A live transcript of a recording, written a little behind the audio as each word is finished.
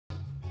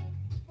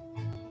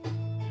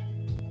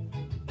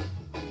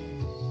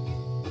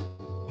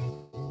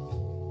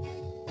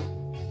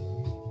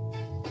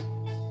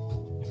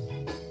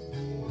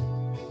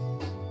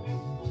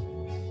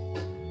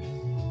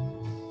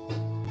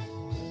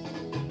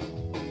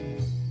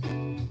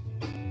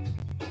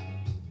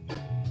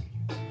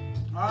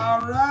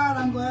All right,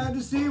 I'm glad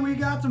to see we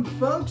got some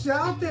folks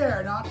out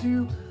there. Not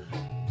too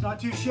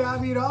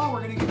shabby at all.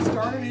 We're gonna get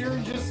started here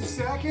in just a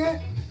second.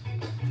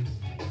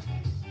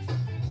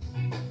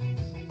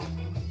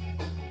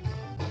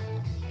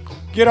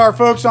 Get our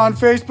folks on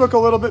Facebook a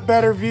little bit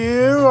better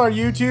view. Our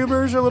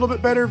YouTubers a little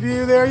bit better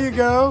view. There you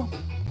go.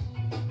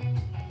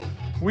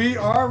 We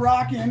are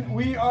rocking.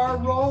 We are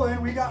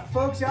rolling. We got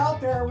folks out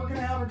there. We're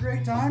gonna have a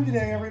great time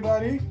today,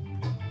 everybody.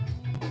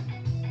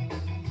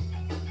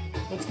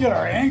 Let's get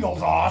our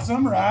angles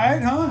awesome,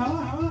 right?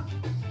 Huh?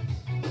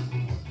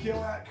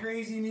 Kill that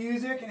crazy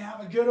music and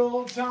have a good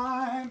old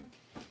time.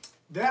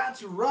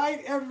 That's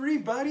right,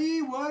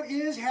 everybody. What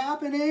is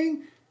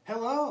happening?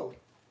 Hello.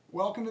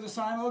 Welcome to the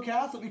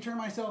Simulcast. Let me turn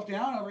myself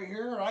down over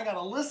here. I got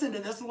to listen to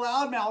this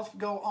loudmouth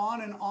go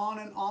on and on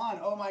and on.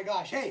 Oh my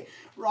gosh. Hey,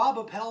 Rob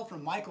Appell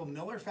from Michael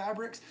Miller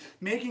Fabrics,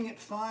 making it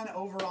fun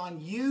over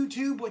on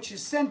YouTube, which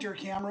is center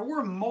camera.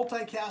 We're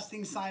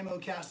multicasting,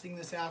 simulcasting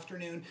this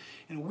afternoon,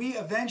 and we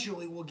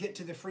eventually will get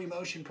to the free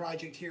motion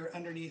project here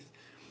underneath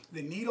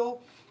the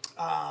needle.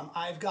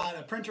 I've got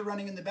a printer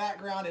running in the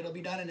background. It'll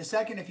be done in a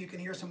second. If you can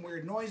hear some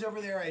weird noise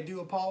over there, I do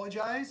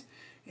apologize.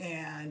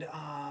 And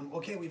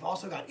okay, we've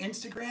also got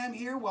Instagram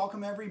here.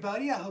 Welcome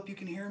everybody. I hope you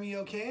can hear me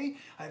okay.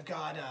 I've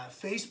got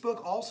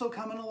Facebook also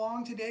coming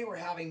along today. We're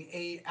having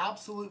an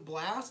absolute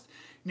blast.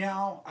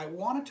 Now, I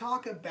want to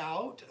talk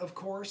about, of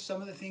course,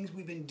 some of the things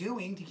we've been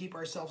doing to keep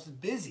ourselves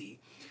busy.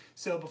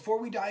 So before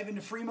we dive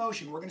into free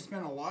motion, we're going to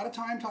spend a lot of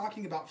time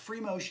talking about free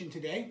motion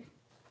today.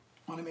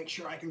 I want to make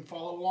sure I can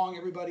follow along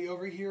everybody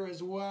over here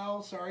as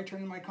well. Sorry,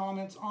 turning my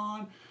comments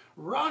on.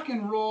 Rock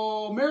and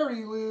roll,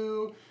 Mary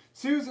Lou.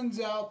 Susan's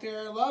out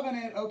there, loving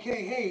it.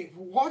 Okay, hey,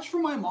 watch for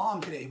my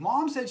mom today.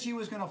 Mom said she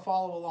was going to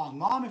follow along.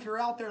 Mom, if you're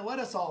out there, let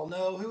us all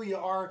know who you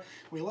are.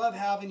 We love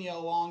having you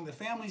along. The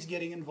family's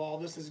getting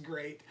involved. This is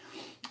great.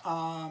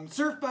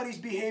 Surf buddies,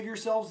 behave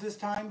yourselves this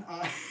time.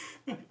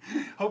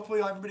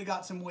 Hopefully everybody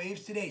got some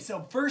waves today.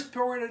 So first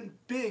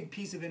big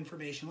piece of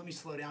information. Let me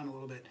slow down a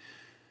little bit.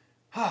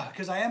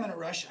 Because I am in a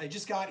rush. I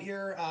just got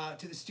here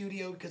to the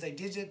studio because I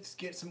did just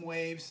get some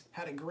waves.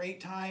 Had a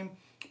great time.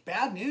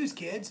 Bad news,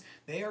 kids.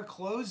 They are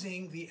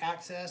closing the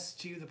access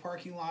to the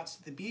parking lots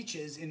to the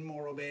beaches in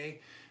Morro Bay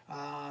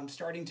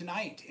starting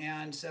tonight.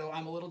 And so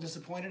I'm a little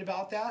disappointed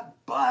about that.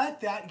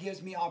 But that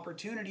gives me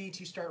opportunity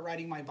to start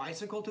riding my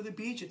bicycle to the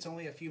beach. It's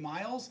only a few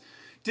miles.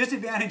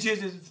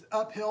 Disadvantages is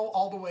uphill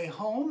all the way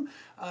home,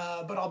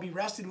 but I'll be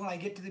rested when I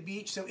get to the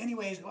beach. So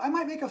anyways, I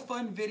might make a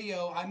fun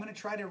video. I'm going to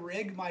try to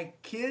rig my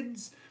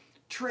kids'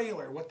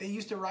 trailer, what they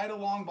used to ride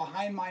along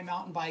behind my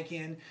mountain bike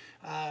in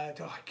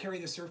to carry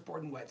the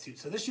surfboard and wetsuit.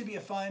 So this should be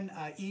a fun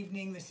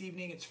evening this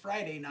evening. It's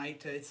Friday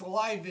night. It's a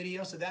live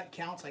video, so that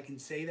counts. I can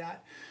say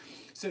that.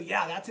 So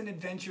yeah, that's an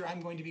adventure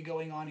I'm going to be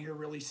going on here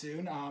really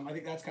soon. I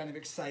think that's kind of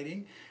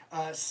exciting.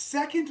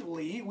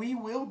 Secondly, we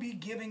will be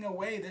giving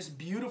away this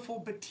beautiful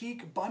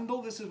batik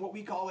bundle. This is what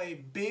we call a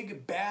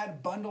big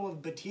bad bundle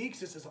of batiks.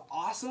 This is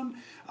awesome.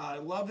 I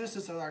love this.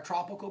 This is our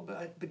tropical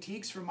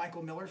batiks from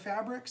Michael Miller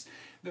Fabrics.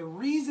 The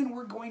reason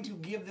we're going to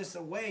give this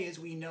away is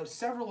we know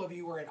several of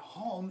you are at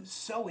home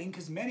sewing,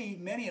 because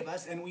many of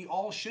us, and we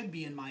all should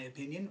be in my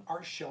opinion,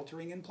 are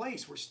sheltering in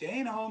place. We're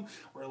staying home,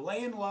 we're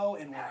laying low,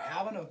 and we're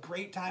having a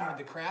great time with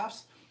the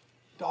crafts.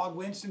 Dog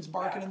Winston's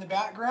barking in the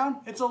background.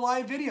 It's a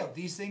live video.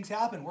 These things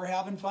happen. We're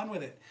having fun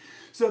with it.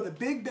 So the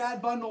big bad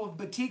bundle of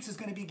batiks is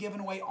going to be given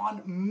away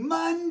on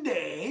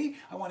Monday.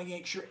 I want to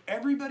make sure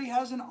everybody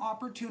has an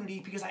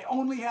opportunity because I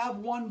only have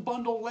one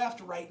bundle left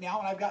right now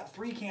and I've got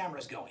 3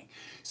 cameras going.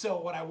 So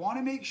what I want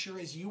to make sure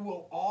is you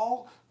will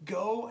all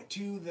go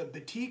to the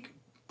batik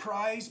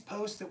prize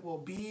post that will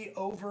be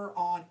over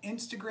on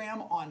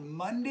Instagram on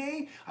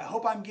Monday. I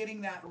hope I'm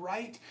getting that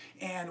right,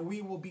 and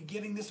we will be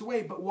giving this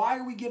away. But why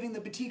are we giving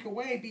the batik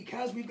away?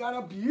 Because we've got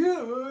a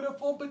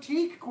beautiful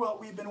batik quilt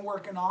we've been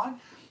working on.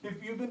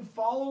 If you've been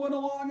following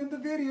along in the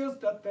videos,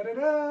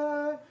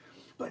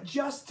 But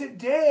just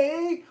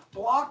today,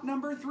 block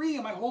number 3,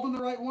 am I holding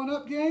the right one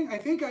up, gang? I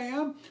think I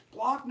am.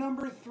 Block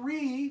number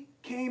 3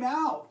 came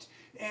out.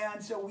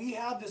 And so we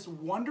have this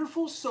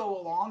wonderful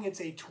sew-along. It's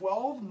a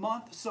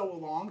 12-month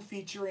sew-along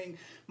featuring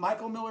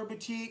Michael Miller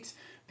batiks,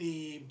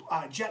 the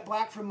Jet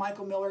Black from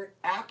Michael Miller.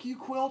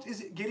 AccuQuilt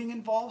is getting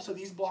involved, so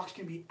these blocks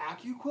can be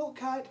AccuQuilt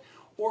cut,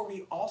 or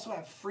we also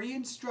have free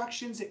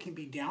instructions that can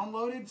be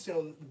downloaded.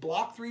 So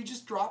block 3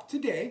 just dropped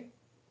today.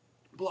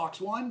 Blocks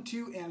 1,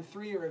 2, and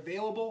 3 are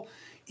available.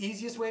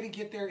 Easiest way to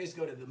get there is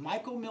go to the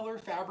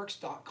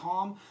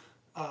michaelmillerfabrics.com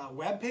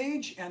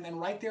webpage, and then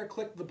right there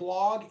click the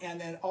blog, and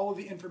then all of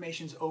the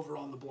information's over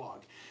on the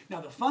blog.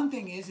 Now the fun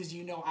thing is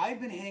you know I've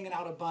been hanging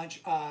out a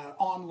bunch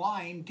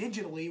online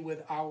digitally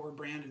with our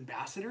brand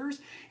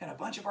ambassadors, and a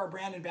bunch of our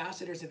brand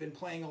ambassadors have been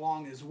playing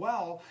along as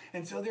well,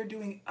 and so they're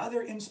doing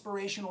other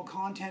inspirational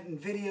content and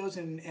videos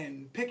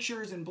and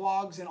pictures and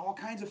blogs and all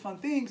kinds of fun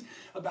things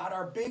about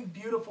our big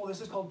beautiful,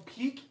 this is called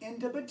Peek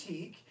into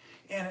Batik.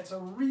 And it's a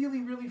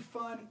really, really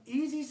fun,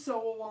 easy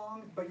sew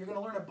along, but you're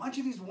gonna learn a bunch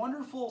of these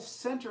wonderful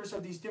centers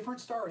of these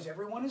different stars.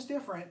 Everyone is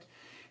different.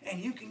 And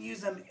you can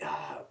use them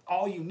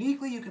all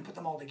uniquely. You can put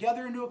them all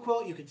together into a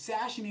quilt. You could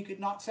sash them, you could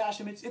not sash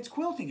them. It's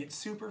quilting, it's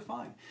super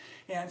fun.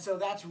 And so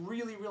that's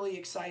really, really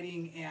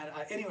exciting. And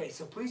anyway,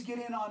 so please get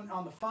in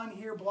on the fun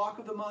here. Block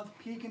of the month,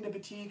 Peek into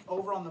Batik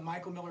over on the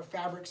Michael Miller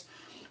Fabrics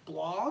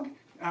blog.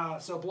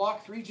 So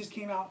block 3 just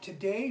came out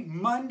today.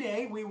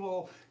 Monday, we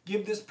will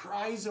give this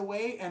prize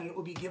away, and it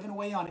will be given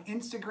away on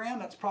Instagram.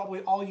 That's probably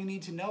all you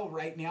need to know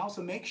right now.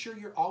 So make sure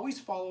you're always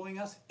following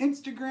us.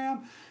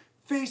 Instagram,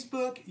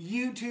 Facebook,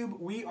 YouTube.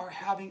 We are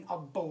having a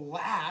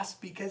blast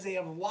because they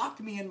have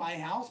locked me in my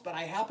house, but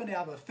I happen to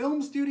have a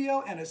film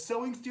studio and a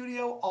sewing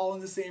studio all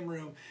in the same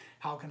room.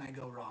 How can I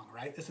go wrong,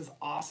 right? This is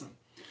awesome.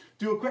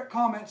 Do a quick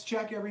comments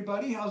check,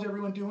 everybody. How's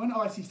everyone doing?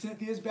 Oh, I see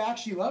Cynthia's back.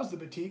 She loves the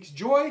Batiks.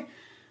 Joy,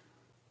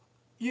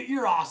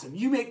 you're awesome.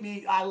 You make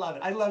me, I love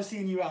it. I love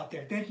seeing you out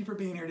there. Thank you for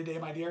being here today,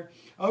 my dear.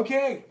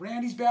 Okay,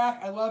 Randy's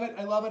back. I love it.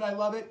 I love it. I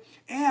love it.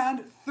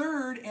 And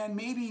third, and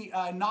maybe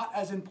not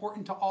as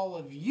important to all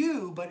of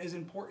you, but as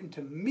important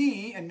to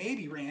me, and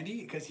maybe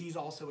Randy, because he's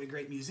also a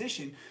great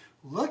musician,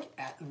 look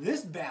at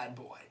this bad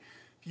boy.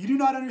 If you do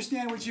not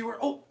understand what you were,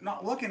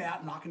 not looking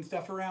at, knocking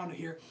stuff around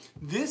here,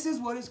 this is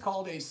what is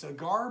called a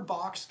cigar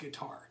box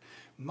guitar.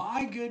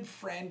 My good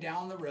friend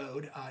down the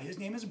road, his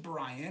name is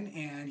Brian,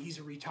 and he's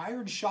a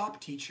retired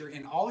shop teacher,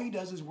 and all he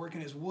does is work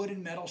in his wood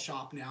and metal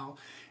shop now.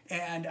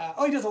 And,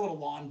 he does a little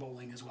lawn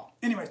bowling as well.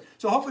 Anyways,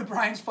 so hopefully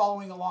Brian's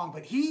following along,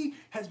 but he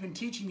has been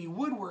teaching me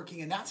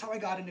woodworking, and that's how I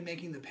got into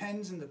making the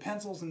pens and the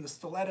pencils and the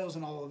stilettos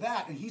and all of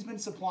that, and he's been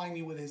supplying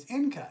me with his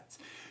end cuts.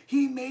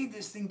 He made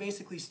this thing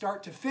basically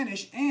start to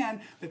finish, and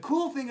the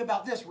cool thing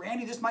about this,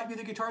 Randy, this might be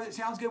the guitar that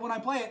sounds good when I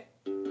play it.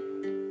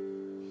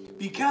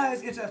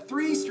 Because it's a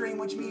 3-string,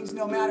 which means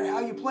no matter how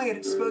you play it,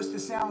 it's supposed to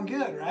sound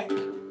good, right?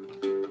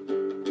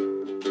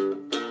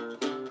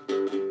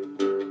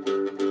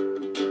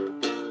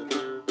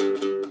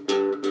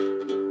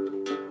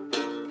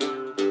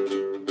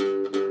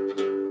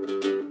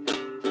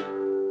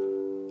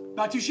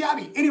 Not too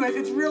shabby. Anyways,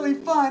 it's really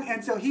fun,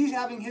 and so he's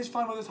having his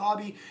fun with his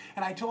hobby,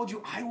 and I told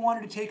you I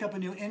wanted to take up a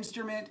new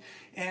instrument,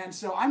 and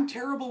so I'm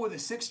terrible with a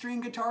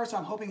 6-string guitar, so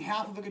I'm hoping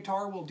half of a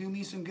guitar will do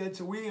me some good,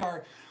 so we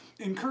are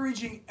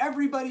encouraging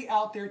everybody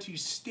out there to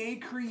stay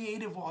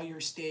creative while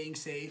you're staying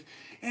safe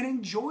and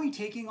enjoy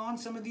taking on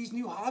some of these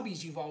new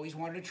hobbies you've always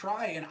wanted to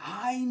try. And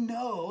I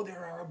know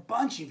there are a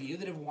bunch of you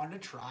that have wanted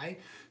to try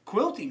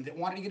quilting, that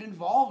wanted to get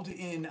involved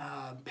in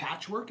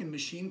patchwork and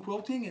machine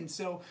quilting. And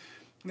so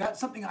that's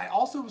something I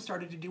also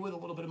started to do with a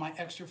little bit of my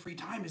extra free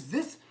time, is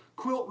this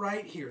quilt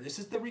right here. This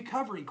is the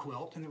Recovery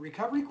Quilt, and the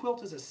Recovery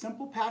Quilt is a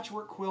simple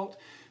patchwork quilt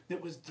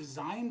that was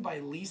designed by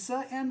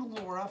Lisa and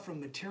Laura from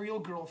Material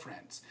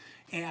Girlfriends.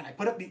 And I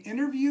put up the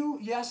interview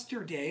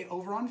yesterday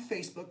over on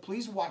Facebook.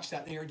 Please watch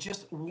that. They are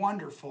just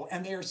wonderful,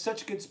 and they are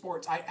such good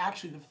sports. I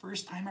actually, the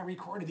first time I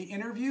recorded the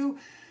interview,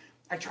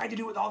 I tried to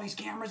do it with all these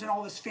cameras and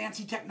all this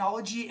fancy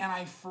technology, and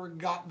I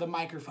forgot the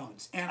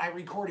microphones. And I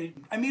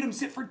made them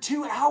sit for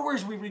 2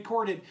 hours, we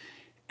recorded,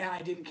 and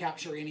I didn't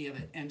capture any of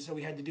it. And so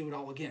we had to do it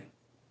all again.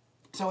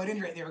 So at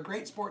any rate, they are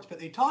great sports, but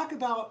they talk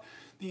about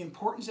the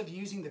importance of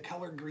using the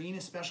color green,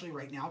 especially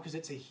right now, because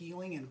it's a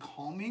healing and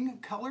calming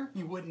color.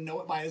 You wouldn't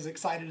know it by as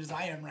excited as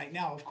I am right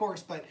now, of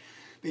course, but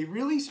they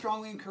really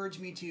strongly encourage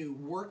me to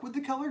work with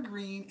the color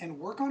green and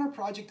work on a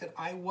project that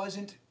I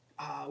wasn't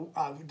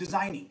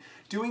designing,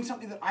 doing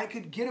something that I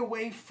could get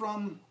away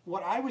from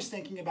what I was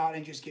thinking about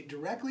and just get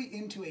directly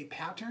into a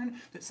pattern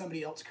that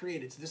somebody else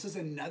created. So this is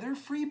another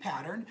free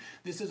pattern.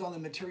 This is on the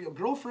Material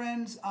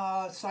Girlfriends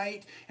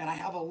site, and I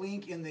have a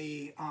link in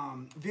the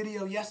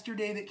video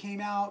yesterday that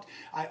came out.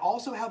 I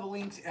also have a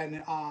link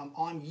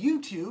on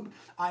YouTube.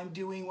 I'm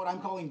doing what I'm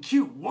calling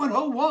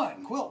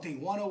Q101, Quilting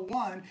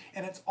 101,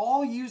 and it's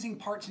all using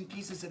parts and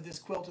pieces of this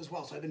quilt as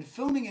well. So I've been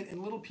filming it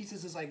in little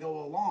pieces as I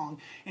go along,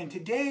 and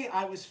today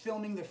I was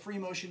filming the free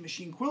motion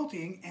machine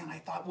quilting, and I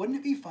thought, wouldn't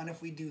it be fun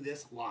if we do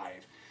this live?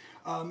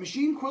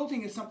 Machine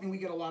quilting is something we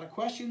get a lot of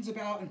questions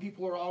about, and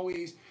people are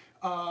always,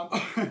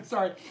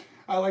 sorry,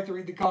 I like to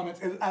read the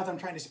comments as I'm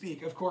trying to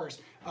speak, of course,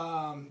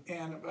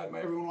 and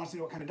everyone wants to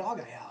know what kind of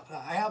dog I have.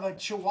 I have a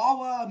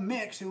Chihuahua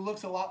mix who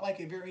looks a lot like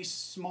a very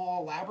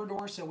small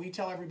Labrador, so we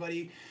tell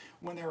everybody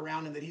when they're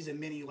around him that he's a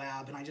mini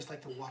lab, and I just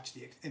like to watch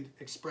the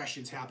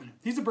expressions happen.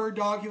 He's a bird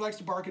dog. He likes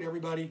to bark at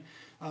everybody.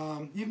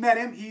 You've met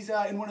him. He's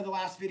in one of the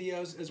last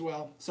videos as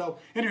well. So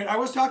anyway, I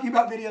was talking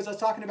about videos. I was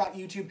talking about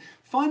YouTube.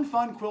 Fun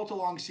quilt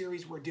along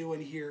series we're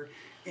doing here.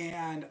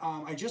 And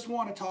I just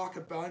want to talk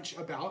a bunch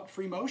about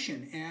free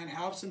motion and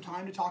have some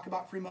time to talk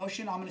about free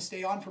motion. I'm going to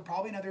stay on for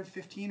probably another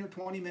 15 or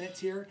 20 minutes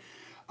here.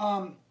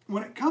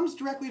 when it comes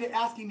directly to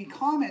asking me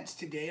comments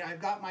today, I've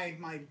got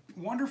my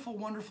wonderful,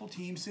 wonderful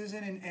team.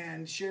 Susan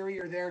and Sherry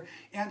are there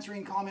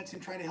answering comments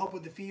and trying to help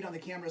with the feed on the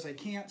cameras I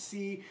can't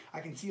see. I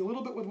can see a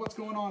little bit with what's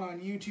going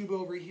on YouTube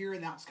over here,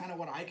 and that's kind of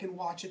what I can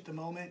watch at the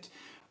moment.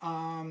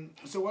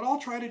 So what I'll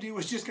try to do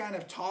is just kind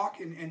of talk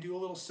and do a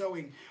little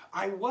sewing.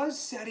 I was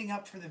setting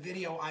up for the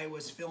video I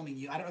was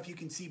filming. I don't know if you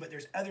can see, but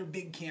there's other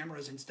big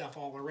cameras and stuff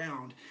all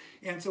around.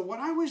 And so what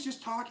I was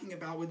just talking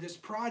about with this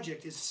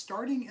project is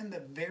starting in the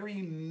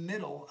very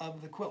middle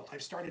of the quilt.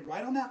 I've started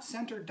right on that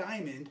center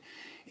diamond.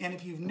 And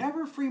if you've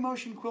never free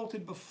motion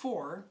quilted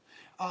before,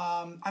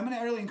 I'm going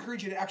to really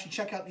encourage you to actually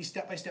check out these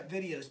step-by-step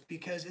videos,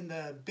 because in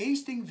the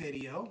basting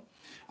video,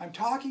 I'm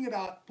talking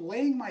about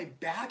laying my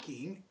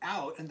backing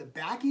out, and the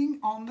backing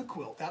on the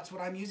quilt, that's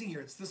what I'm using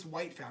here. It's this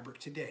white fabric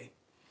today.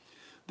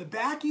 The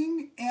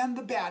backing and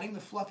the batting, the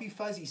fluffy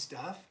fuzzy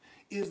stuff,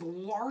 is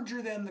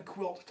larger than the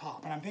quilt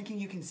top, and I'm thinking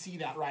you can see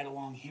that right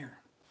along here.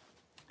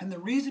 And the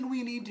reason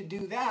we need to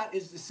do that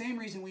is the same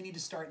reason we need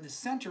to start in the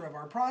center of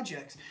our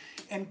projects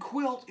and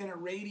quilt in a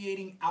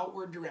radiating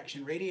outward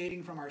direction,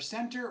 radiating from our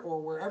center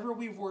or wherever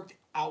we've worked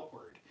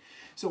outward.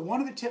 So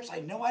one of the tips I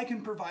know I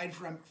can provide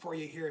for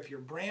you here, if you're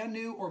brand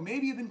new, or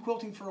maybe you've been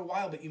quilting for a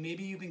while, but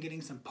maybe you've been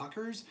getting some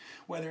puckers,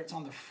 whether it's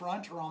on the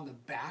front or on the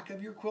back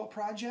of your quilt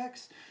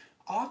projects.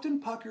 Often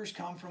puckers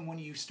come from when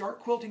you start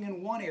quilting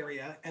in one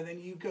area and then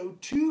you go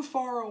too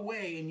far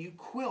away and you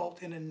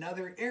quilt in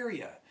another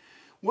area.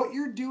 What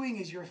you're doing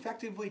is you're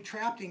effectively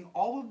trapping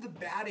all of the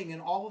batting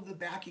and all of the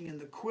backing in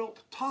the quilt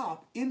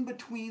top in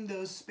between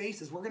those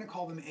spaces. We're going to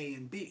call them A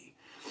and B.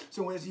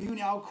 So as you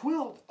now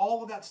quilt,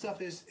 all of that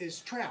stuff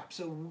is trapped.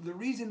 So the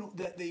reason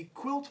that the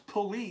quilt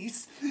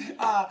police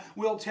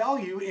will tell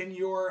you in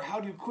your How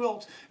to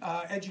Quilt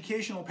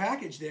educational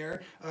package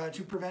there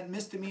to prevent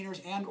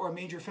misdemeanors and or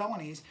major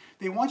felonies,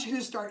 they want you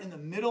to start in the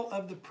middle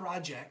of the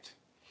project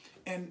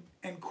and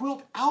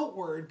quilt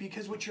outward,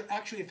 because what you're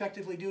actually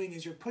effectively doing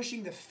is you're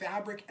pushing the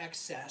fabric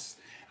excess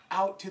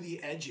out to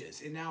the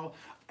edges. And now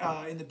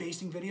in the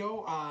basting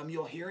video,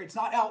 you'll hear it's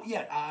not out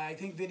yet. I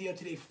think video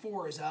today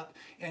 4 is up,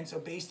 and so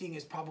basting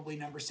is probably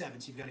number 7.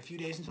 So you've got a few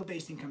days until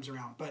basting comes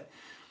around. But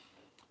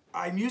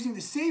I'm using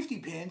the safety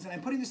pins, and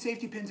I'm putting the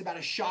safety pins about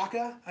a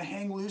shaka, a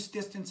hang loose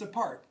distance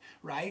apart,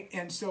 right?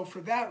 And so for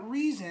that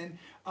reason,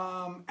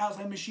 as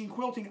I'm machine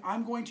quilting,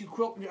 I'm going to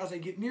quilt as I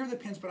get near the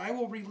pins, but I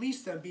will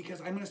release them because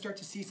I'm going to start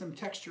to see some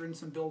texture and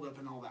some buildup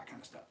and all that kind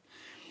of stuff.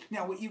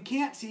 Now, what you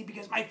can't see,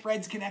 because my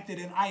thread's connected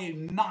and I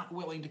am not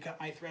willing to cut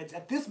my threads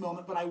at this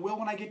moment, but I will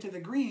when I get to the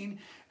green,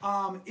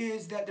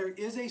 is that there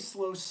is a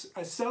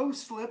sew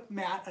slip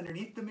mat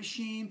underneath the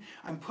machine.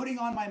 I'm putting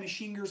on my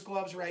machine gears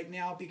gloves right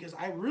now because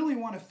I really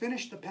want to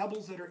finish the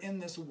pebbles that are in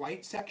this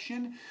white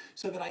section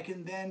so that I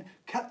can then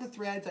cut the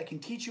threads. I can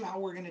teach you how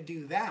we're going to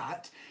do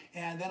that,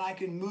 and then I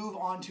can move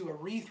on to a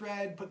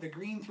rethread, put the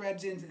green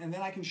threads in, and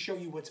then I can show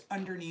you what's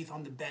underneath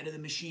on the bed of the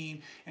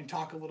machine and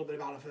talk a little bit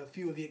about a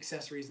few of the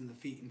accessories and the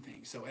feet and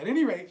things. So at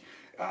any rate,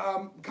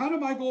 kind of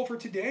my goal for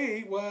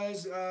today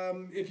was,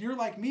 if you're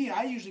like me,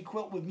 I usually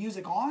quilt with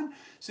music on,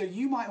 so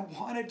you might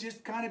want to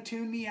just kind of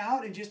tune me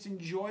out and just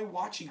enjoy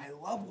watching. I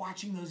love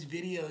watching those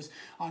videos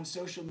on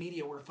social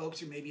media where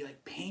folks are maybe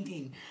like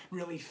painting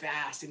really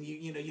fast and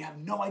you have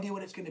no idea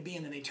what it's going to be,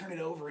 and then they turn it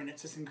over and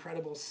it's this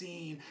incredible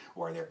scene,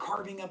 or they're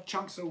carving up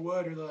chunks of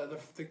wood, or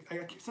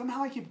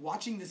somehow I keep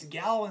watching this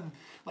gal in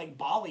like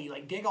Bali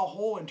like dig a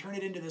hole and turn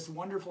it into this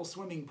wonderful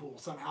swimming pool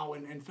somehow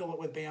and fill it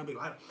with bamboo.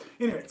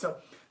 Anyway, so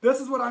this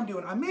is what I'm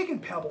doing. I'm making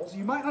pebbles.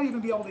 You might not even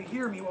be able to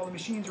hear me while the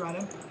machine's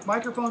running.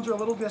 Microphones are a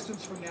little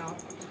distance from now.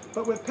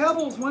 But with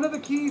pebbles, one of the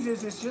keys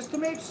is just to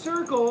make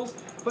circles,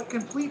 but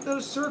complete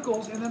those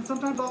circles, and then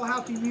sometimes I'll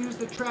have to use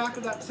the track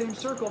of that same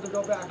circle to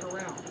go back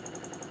around.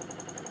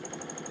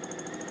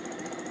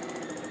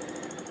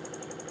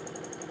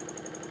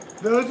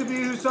 Those of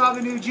you who saw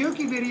the new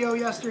Juki video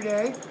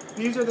yesterday,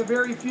 these are the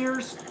very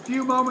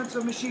few moments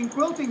of machine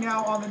quilting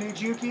now on the new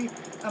Juki,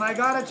 and I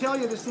gotta tell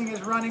you, this thing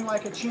is running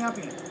like a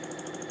champion.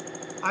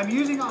 I'm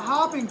using a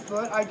hopping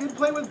foot. I did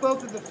play with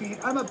both of the feet.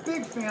 I'm a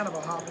big fan of a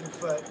hopping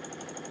foot.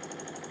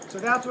 So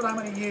that's what I'm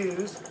going to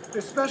use,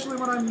 especially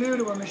when I'm new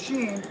to a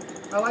machine.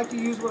 I like to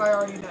use what I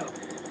already know.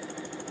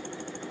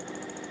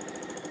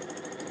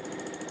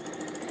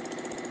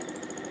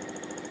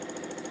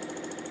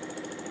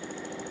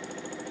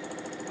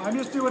 I'm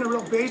just doing a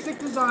real basic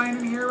design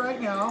in here right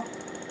now.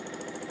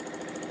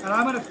 And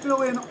I'm going to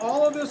fill in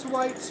all of this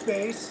white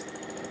space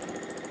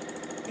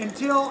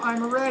until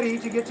I'm ready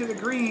to get to the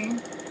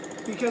green,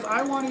 because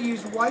I want to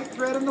use white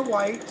thread in the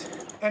white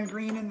and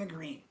green in the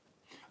green.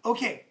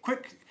 Okay,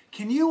 quick,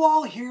 can you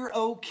all hear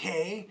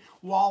okay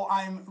while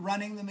I'm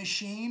running the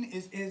machine?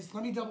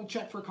 Let me double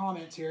check for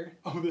comments here.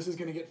 Oh, this is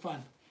going to get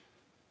fun.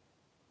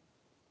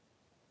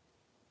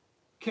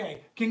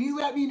 Okay, can you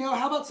let me know?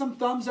 How about some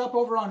thumbs up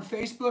over on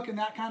Facebook and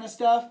that kind of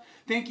stuff?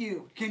 Thank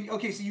you.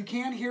 Okay, so you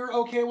can hear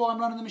okay while I'm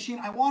running the machine.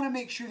 I want to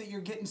make sure that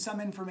you're getting some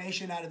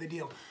information out of the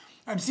deal.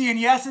 I'm seeing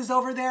yeses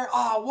over there.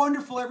 Ah,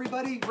 wonderful,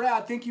 everybody.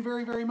 Rad, thank you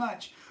very, very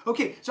much.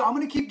 Okay, so I'm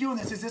going to keep doing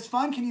this. Is this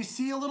fun? Can you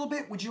see a little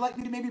bit? Would you like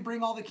me to maybe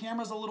bring all the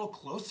cameras a little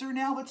closer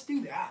now? Let's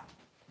do that.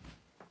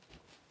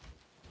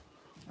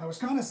 I was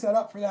kind of set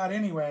up for that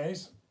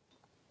anyways.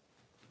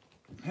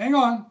 Hang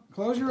on.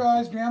 Close your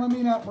eyes.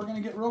 Dramamine up. We're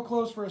going to get real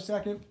close for a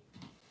second.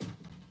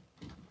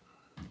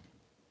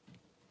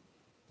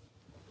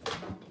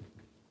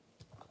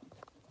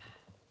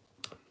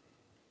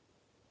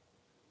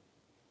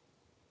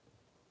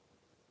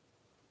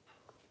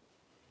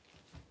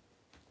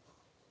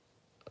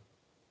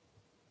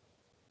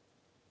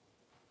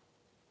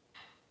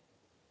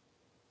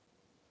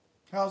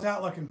 How's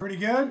that looking? Pretty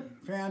good?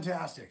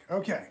 Fantastic.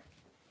 Okay.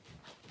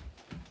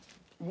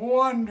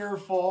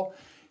 Wonderful.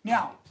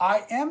 Now,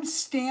 I am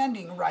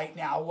standing right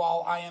now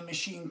while I am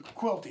machine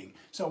quilting.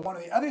 So one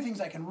of the other things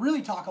I can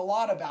really talk a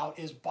lot about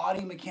is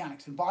body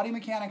mechanics. And body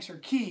mechanics are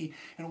key.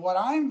 And what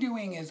I'm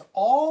doing is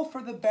all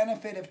for the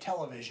benefit of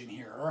television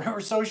here or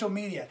social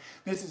media.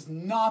 This is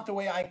not the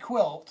way I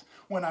quilt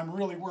when I'm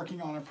really working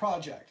on a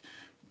project,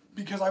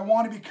 because I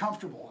want to be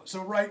comfortable.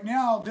 So right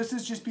now, this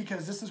is just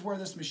because this is where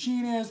this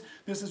machine is,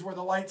 this is where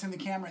the lights and the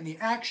camera and the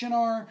action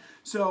are.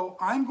 So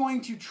I'm going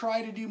to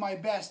try to do my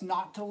best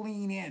not to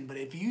lean in. But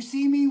if you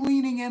see me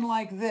leaning in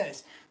like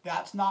this,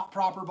 that's not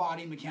proper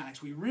body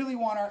mechanics. We really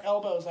want our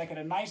elbows like at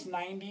a nice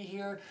 90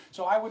 here.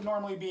 So I would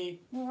normally be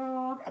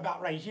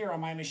about right here on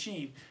my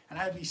machine. And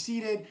I'd be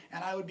seated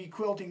and I would be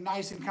quilting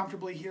nice and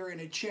comfortably here in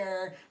a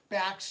chair,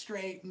 back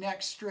straight,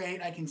 neck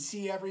straight. I can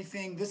see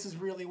everything. This is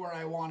really where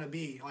I want to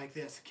be, like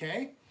this,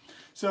 okay?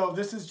 So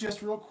this is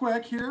just real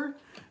quick here.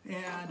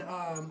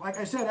 And like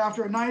I said,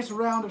 after a nice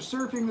round of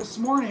surfing this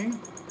morning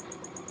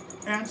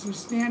and some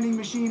standing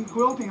machine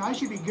quilting, I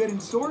should be good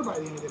and sore by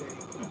the end of the day.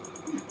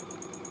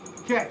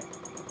 Okay,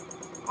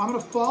 I'm going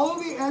to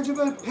follow the edge of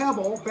a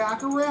pebble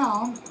back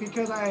around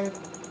because I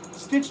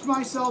stitched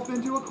myself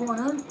into a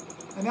corner.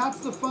 And that's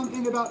the fun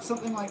thing about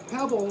something like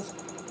pebbles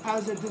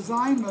as a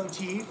design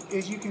motif,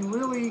 is you can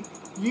really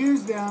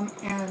use them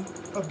and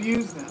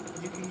abuse them.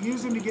 You can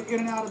use them to get in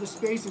and out of the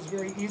spaces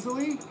very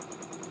easily,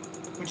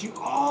 but you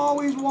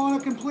always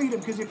want to complete them,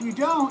 because if you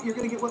don't, you're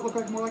going to get what look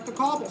like more like the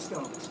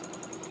cobblestones.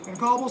 And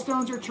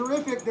cobblestones are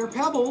terrific. They're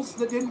pebbles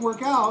that didn't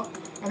work out,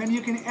 and then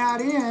you can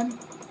add in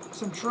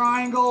some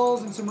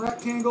triangles and some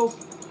rectangles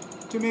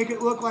to make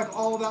it look like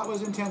all of that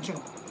was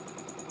intentional.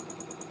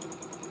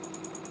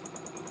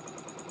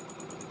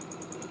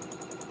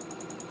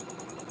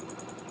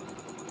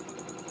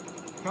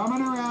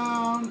 Coming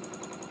around.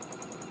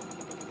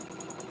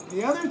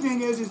 The other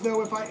thing is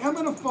though, if I am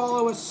going to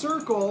follow a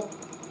circle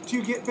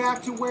to get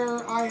back to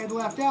where I had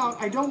left out,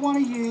 I don't want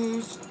to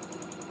use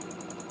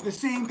the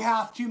same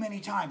path too many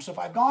times. So if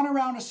I've gone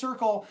around a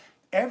circle,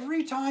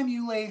 every time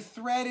you lay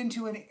thread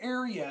into an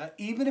area,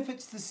 even if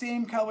it's the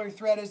same color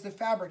thread as the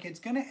fabric, it's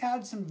going to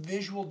add some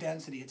visual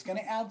density. It's going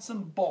to add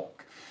some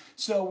bulk.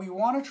 So we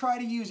want to try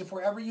to use, if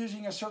we're ever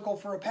using a circle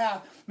for a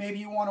path, maybe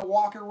you want to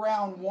walk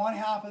around one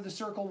half of the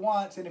circle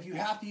once, and if you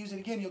have to use it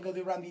again, you'll go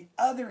around the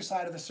other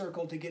side of the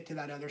circle to get to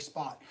that other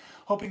spot.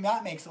 Hoping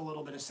that makes a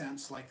little bit of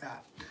sense like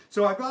that.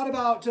 So I've got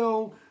about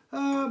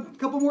a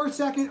couple more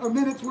seconds or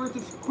minutes worth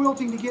of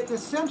quilting to get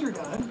this center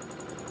done.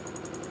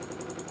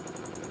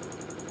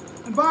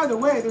 And by the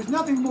way, there's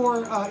nothing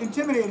more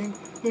intimidating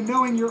than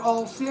knowing you're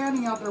all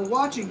standing out there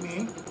watching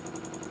me.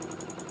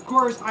 Of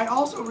course, I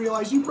also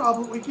realize you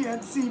probably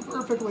can't see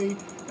perfectly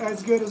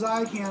as good as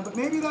I can, but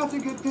maybe that's a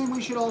good thing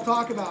we should all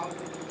talk about,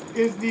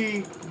 is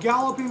the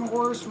galloping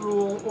horse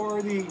rule,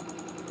 or the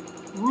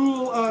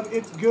rule of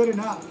it's good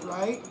enough,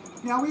 right?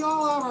 Now, we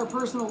all have our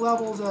personal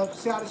levels of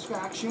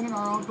satisfaction and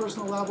our own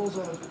personal levels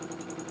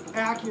of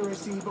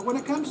accuracy, but when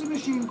it comes to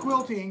machine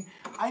quilting,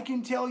 I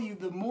can tell you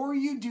the more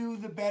you do,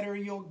 the better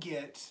you'll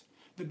get.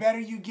 The better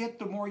you get,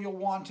 the more you'll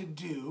want to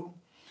do.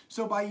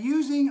 So by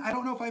using, I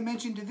don't know if I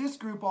mentioned to this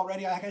group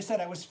already, like I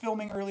said, I was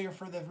filming earlier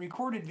for the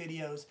recorded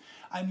videos.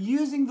 I'm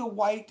using the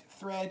white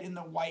thread in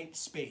the white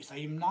space. I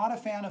am not a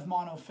fan of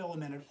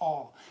monofilament at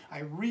all. I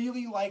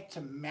really like to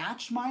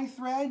match my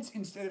threads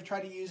instead of try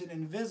to use an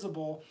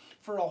invisible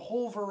for a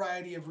whole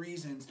variety of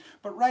reasons.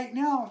 But right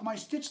now, if my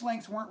stitch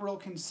lengths weren't real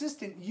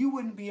consistent, you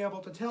wouldn't be able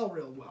to tell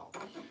real well,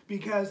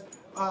 because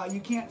you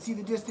can't see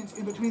the distance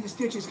in between the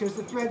stitches because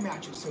the thread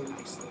matches so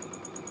nicely.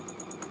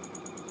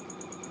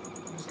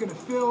 Going to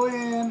fill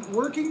in,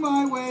 working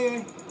my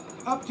way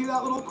up to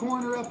that little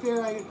corner up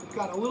there. I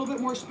got a little bit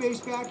more space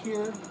back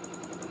here.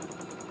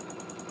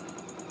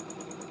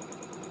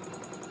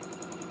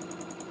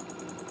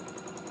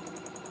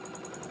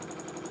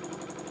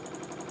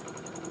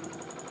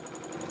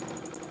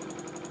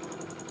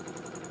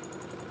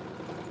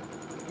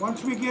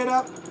 Once we get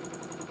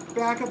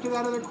back up to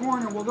that other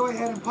corner, we'll go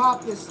ahead and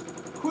pop this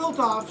quilt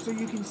off so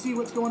you can see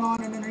what's going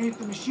on underneath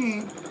the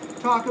machine.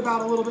 Talk about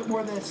a little bit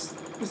more of this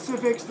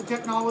specifics, the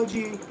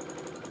technology,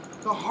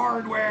 the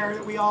hardware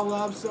that we all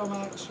love so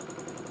much.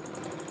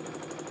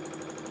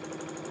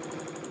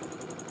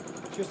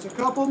 Just a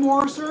couple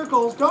more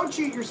circles. Don't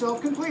cheat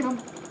yourself, complete them.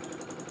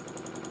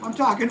 I'm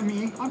talking to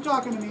me, I'm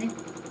talking to me.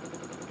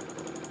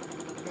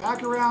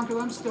 Back around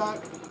because I'm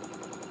stuck.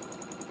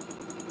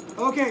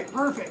 Okay,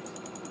 perfect.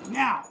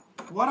 Now,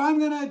 what I'm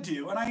gonna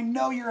do, and I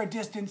know you're a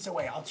distance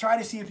away, I'll try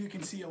to see if you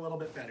can see a little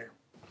bit better.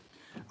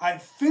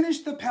 I've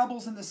finished the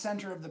pebbles in the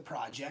center of the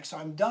project, so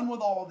I'm done with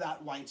all of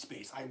that white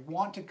space. I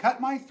want to cut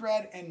my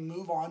thread and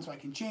move on so I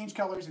can change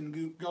colors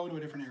and go to a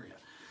different area.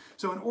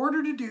 So in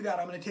order to do that,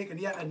 I'm going to take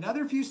yet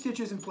another few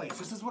stitches in place.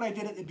 This is what I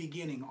did at the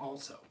beginning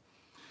also.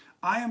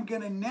 I am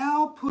going to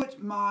now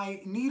put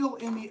my needle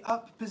in the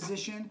up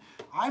position.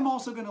 I'm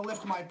also going to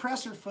lift my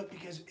presser foot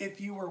because if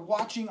you were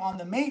watching on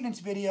the maintenance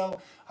video,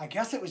 I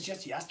guess it was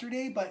just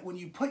yesterday, but when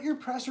you put your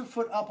presser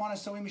foot up on a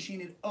sewing machine,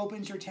 it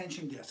opens your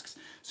tension discs.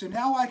 So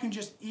now I can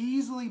just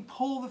easily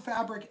pull the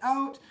fabric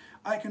out.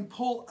 I can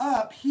pull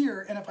up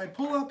here, and if I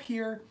pull up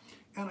here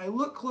and I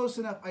look close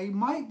enough, I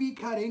might be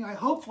cutting,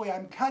 hopefully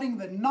I'm cutting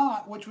the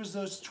knot, which was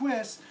those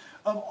twists,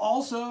 of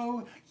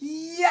also,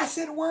 yes,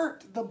 it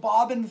worked, the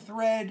bobbin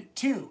thread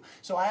too.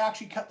 So I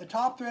actually cut the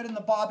top thread and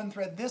the bobbin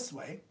thread this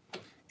way.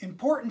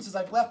 Importance is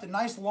I've left a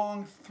nice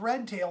long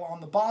thread tail on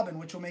the bobbin,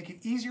 which will make it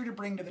easier to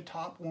bring to the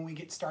top when we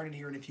get started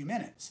here in a few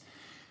minutes.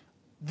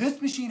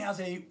 This machine has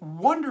a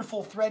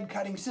wonderful thread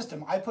cutting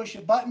system. I push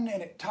a button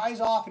and it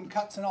ties off and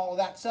cuts and all of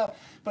that stuff,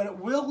 but it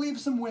will leave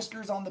some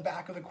whiskers on the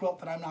back of the quilt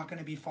that I'm not going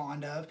to be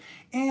fond of.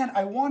 And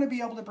I want to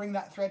be able to bring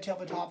that thread tail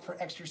to the top for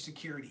extra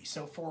security.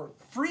 So for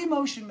free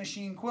motion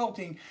machine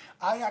quilting,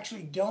 I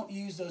actually don't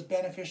use those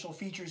beneficial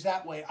features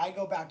that way. I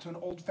go back to an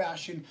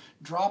old-fashioned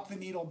drop the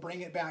needle, bring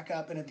it back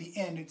up, and at the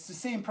end, it's the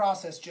same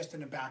process, just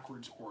in a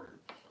backwards order.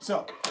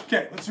 So,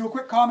 okay, let's do a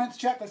quick comments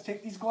check. Let's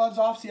take these gloves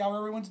off, see how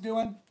everyone's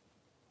doing.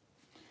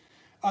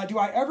 Do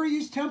I ever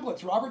use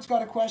templates? Robert's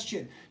got a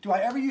question. Do I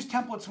ever use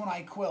templates when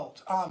I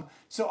quilt?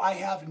 So I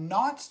have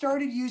not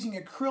started using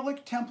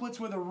acrylic templates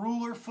with a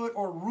ruler foot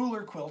or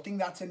ruler quilting.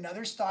 That's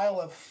another style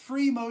of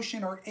free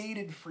motion or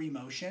aided free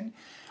motion.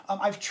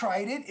 I've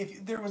tried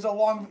it. There was a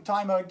long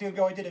time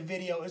ago I did a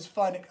video. It was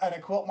fun at a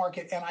quilt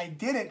market, and I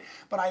did it,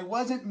 but I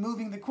wasn't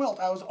moving the quilt.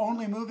 I was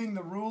only moving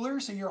the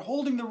ruler. So you're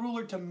holding the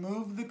ruler to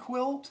move the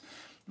quilt.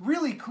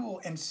 Really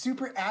cool and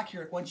super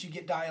accurate once you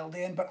get dialed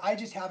in, but I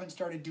just haven't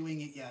started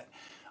doing it yet.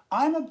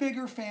 I'm a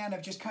bigger fan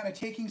of just kind of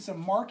taking some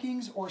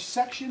markings or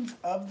sections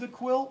of the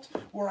quilt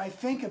where I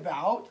think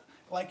about,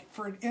 like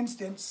for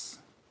instance,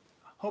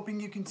 hoping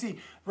you can see.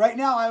 Right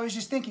now I was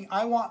just thinking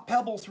I want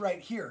pebbles right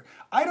here.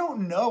 I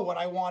don't know what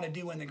I want to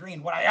do in the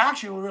green. What I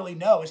actually really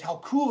know is how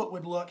cool it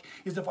would look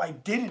is if I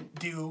didn't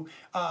do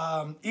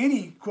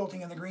any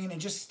quilting in the green and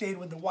just stayed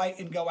with the white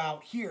and go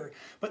out here.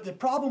 But the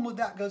problem with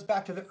that goes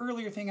back to the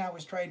earlier thing I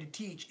was trying to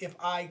teach. If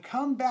I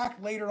come back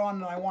later on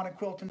and I want to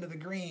quilt into the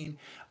green,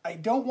 I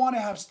don't want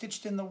to have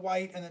stitched in the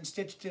white and then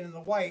stitched in the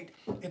white.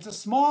 It's a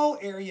small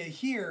area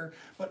here,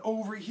 but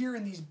over here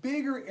in these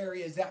bigger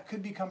areas that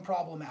could become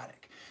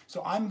problematic.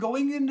 So I'm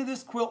going into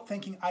this quilt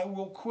thinking I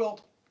will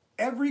quilt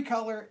every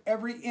color,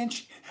 every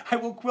inch. I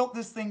will quilt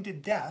this thing to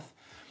death.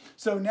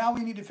 So now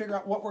we need to figure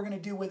out what we're going to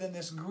do within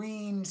this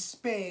green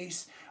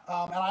space.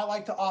 And I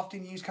like to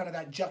often use kind of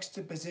that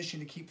juxtaposition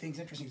to keep things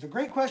interesting. So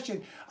great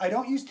question. I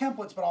don't use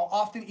templates, but I'll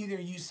often either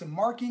use some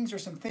markings or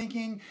some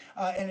thinking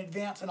in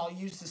advance, and I'll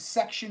use the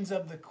sections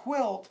of the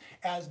quilt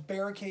as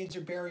barricades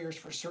or barriers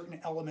for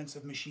certain elements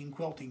of machine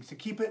quilting. So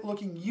keep it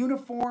looking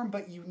uniform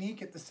but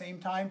unique at the same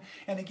time.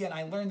 And again,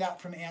 I learned that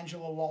from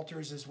Angela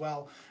Walters as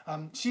well.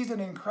 She's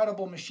an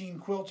incredible machine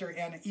quilter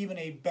and even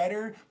a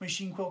better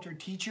machine quilter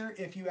teacher,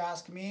 if you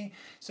ask me.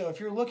 So if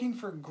you're looking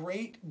for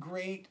great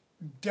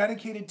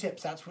dedicated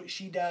tips, that's what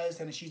she does,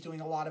 and she's doing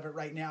a lot of it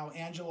right now.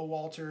 Angela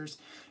Walters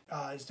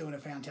is doing a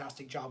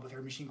fantastic job with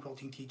her machine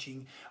quilting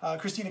teaching.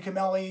 Christina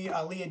Camelli,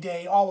 Leah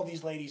Day, all of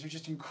these ladies are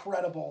just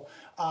incredible.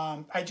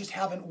 I just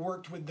haven't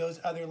worked with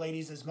those other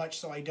ladies as much,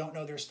 so I don't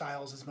know their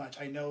styles as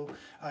much. I know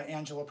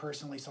Angela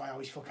personally, so I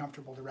always feel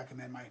comfortable to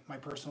recommend my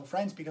personal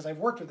friends because I've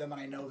worked with them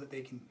and I know that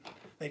they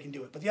can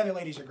do it. But the other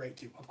ladies are great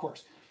too, of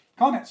course.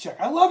 Comments check.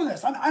 I love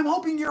this. I'm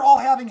hoping you're all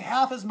having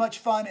half as much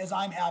fun as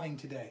I'm having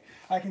today.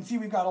 I can see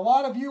we've got a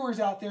lot of viewers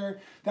out there.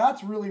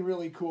 That's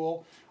really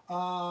cool.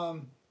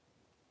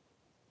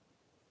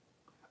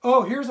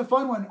 Oh, here's a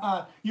fun one.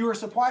 You were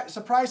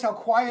surprised how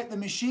quiet the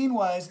machine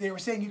was. They were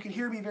saying you could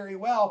hear me very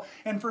well.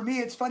 And for me,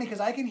 it's funny because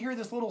I can hear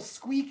this little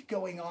squeak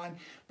going on.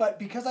 But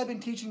because I've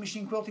been teaching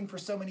machine quilting for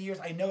so many years,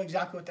 I know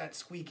exactly what that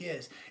squeak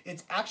is.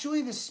 It's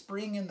actually the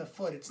spring in the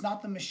foot. It's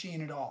not the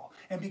machine at all.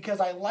 And because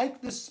I like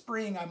the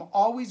spring, I'm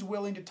always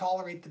willing to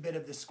tolerate the bit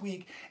of the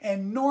squeak.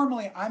 And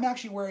normally, I'm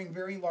actually wearing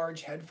very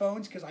large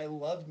headphones because I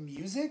love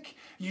music.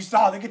 You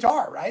saw the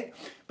guitar, right?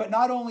 But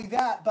not only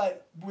that,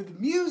 but with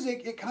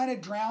music, it kind of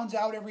drowns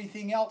out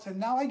everything else. And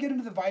now I get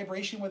into the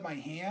vibration with my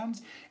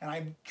hands. And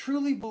I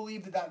truly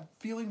believe that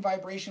feeling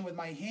vibration with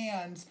my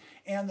hands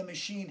and the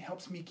machine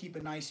helps me keep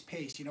a nice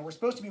pace. You know, we're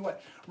supposed to be,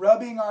 what,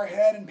 rubbing our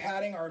head and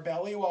patting our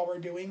belly while we're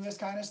doing this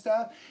kind of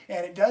stuff.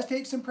 And it does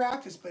take some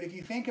practice, but if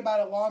you think about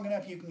it long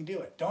enough, you can do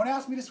it. Don't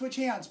ask me to switch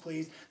hands,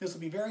 please. This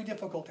will be very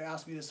difficult to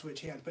ask me to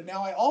switch hands. But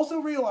now I also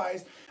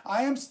realize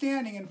I am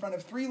standing in front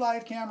of 3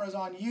 live cameras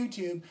on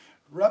YouTube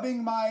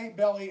rubbing my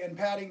belly and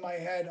patting my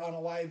head on a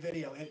live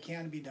video. It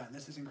can be done.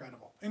 This is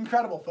incredible.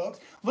 Incredible, folks.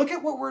 Look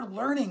at what we're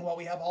learning while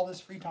we have all this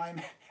free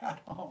time at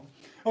home.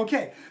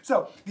 Okay,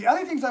 so the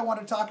other things I want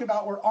to talk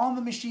about were on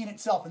the machine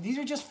itself, and these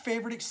are just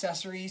favorite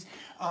accessories,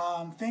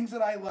 things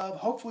that I love.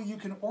 Hopefully you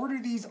can order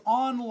these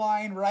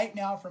online right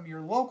now from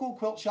your local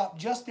quilt shop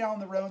just down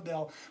the road.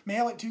 They'll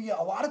mail it to you.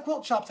 A lot of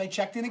quilt shops, I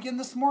checked in again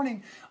this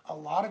morning, a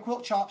lot of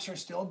quilt shops are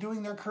still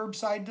doing their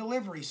curbside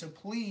delivery, so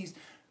please,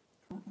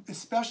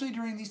 especially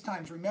during these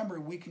times, remember,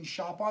 we can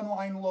shop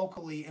online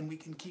locally and we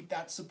can keep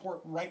that support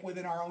right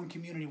within our own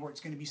community where it's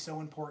going to be so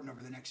important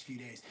over the next few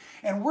days.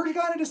 And we're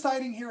kind of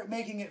deciding here at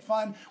Making It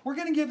Fun, we're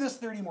going to give this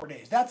 30 more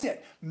days. That's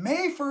it.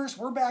 May 1st,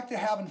 we're back to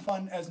having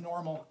fun as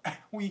normal,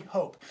 we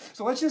hope.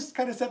 So let's just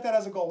kind of set that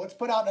as a goal. Let's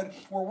put out,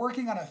 we're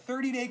working on a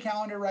 30-day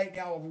calendar right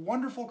now of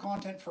wonderful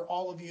content for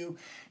all of you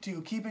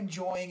to keep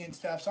enjoying and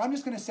stuff. So I'm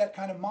just going to set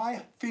kind of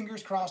my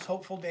fingers crossed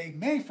hopeful day,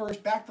 May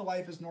 1st, back to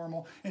life as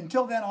normal.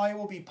 Until then, I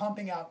will be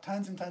pumping out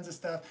tons and tons of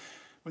stuff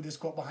with this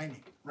quilt behind me.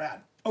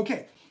 Rad.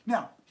 Okay,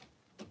 now,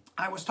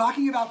 I was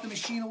talking about the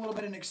machine a little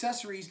bit and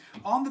accessories.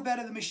 On the bed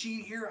of the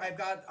machine here, I've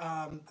got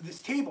this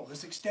table,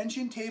 this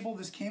extension table.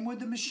 This came with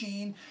the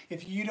machine.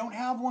 If you don't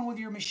have one with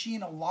your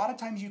machine, a lot of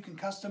times you can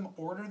custom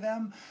order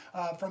them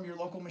from your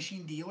local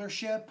machine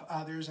dealership.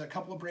 There's a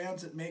couple of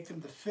brands that make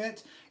them to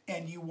fit,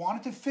 and you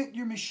want it to fit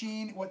your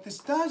machine. What this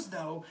does,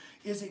 though,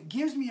 is it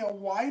gives me a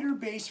wider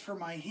base for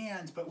my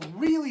hands, but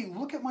really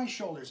look at my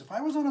shoulders. If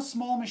I was on a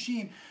small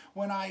machine,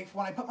 when I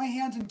put my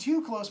hands in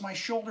too close, my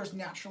shoulders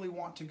naturally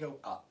want to go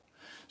up.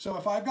 So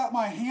if I've got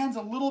my hands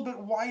a little bit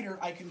wider,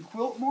 I can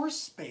quilt more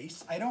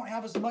space. I don't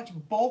have as much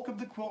bulk of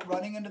the quilt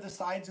running into the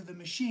sides of the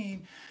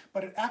machine,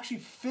 but it actually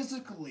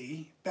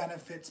physically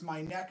benefits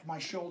my neck, my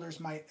shoulders,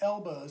 my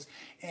elbows,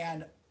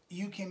 and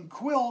you can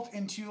quilt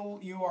until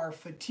you are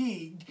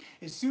fatigued.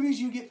 As soon as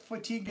you get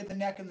fatigued at the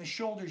neck and the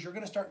shoulders, you're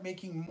going to start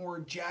making more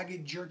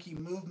jagged, jerky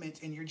movements,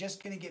 and you're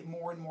just going to get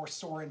more and more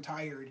sore and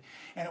tired,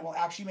 and it will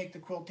actually make the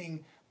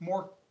quilting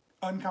more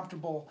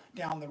uncomfortable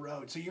down the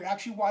road. So you're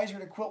actually wiser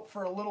to quilt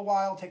for a little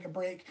while, take a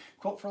break,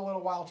 quilt for a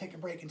little while, take a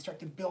break, and start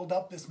to build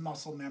up this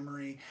muscle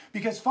memory.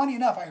 Because funny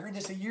enough, I heard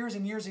this years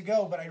and years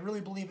ago, but I really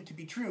believe it to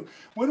be true.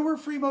 When we're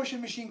free motion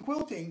machine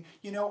quilting,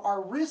 you know,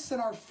 our wrists and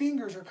our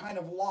fingers are kind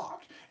of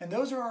locked, and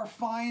those are our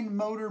fine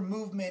motor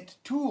movement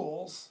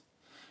tools.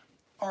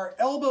 Our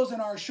elbows and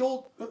our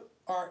shoulders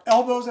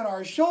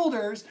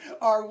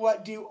are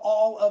what do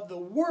all of the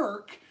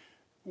work.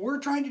 We're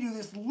trying to do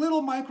this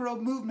little micro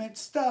movement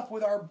stuff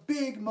with our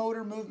big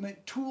motor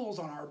movement tools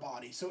on our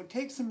body. So it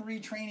takes some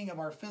retraining of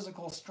our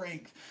physical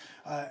strength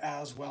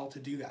as well to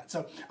do that.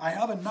 So I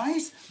have a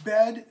nice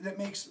bed that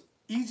makes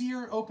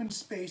easier open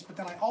space, but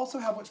then I also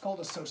have what's called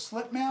a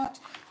slip mat.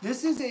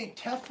 This is a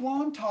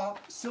Teflon top,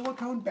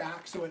 silicone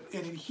back, so it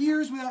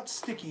adheres without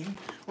sticking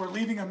or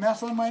leaving a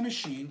mess on my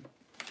machine.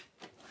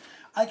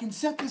 I can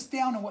set this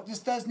down, and what this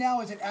does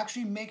now is it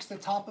actually makes the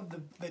top of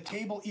the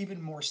table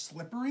even more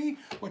slippery,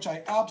 which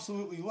I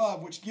absolutely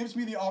love, which gives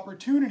me the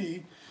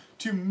opportunity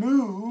to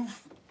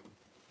move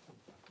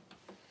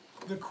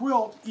the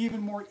quilt even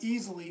more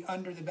easily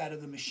under the bed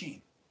of the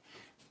machine.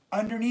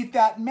 Underneath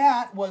that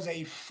mat was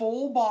a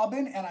full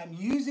bobbin, and I'm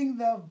using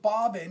the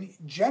bobbin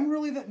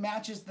generally that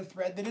matches the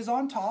thread that is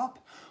on top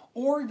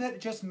or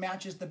that just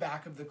matches the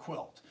back of the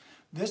quilt.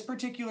 This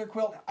particular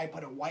quilt, I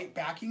put a white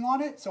backing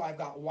on it, so I've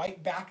got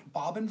white back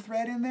bobbin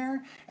thread in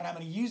there, and I'm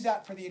going to use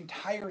that for the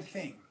entire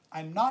thing.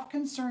 I'm not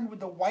concerned with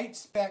the white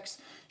specks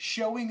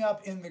showing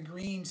up in the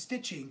green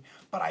stitching,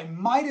 but I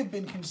might have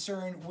been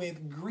concerned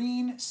with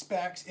green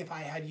specks if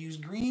I had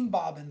used green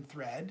bobbin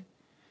thread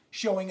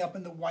showing up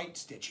in the white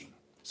stitching.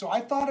 So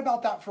I thought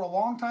about that for a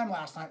long time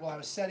last night while I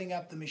was setting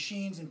up the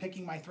machines and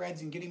picking my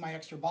threads and getting my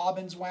extra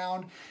bobbins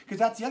wound. Because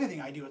that's the other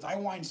thing I do is I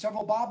wind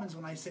several bobbins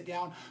when I sit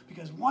down,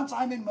 because once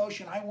I'm in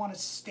motion, I want to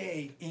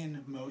stay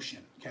in motion,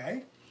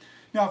 okay?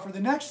 Now for the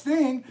next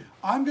thing,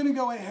 I'm going to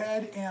go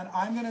ahead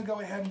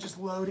and just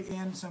load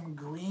in some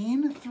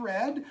green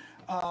thread.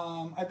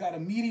 I've got a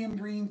medium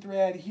green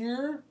thread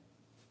here.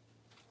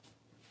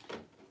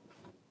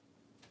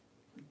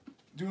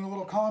 Doing a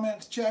little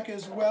comments check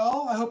as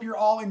well. I hope you're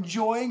all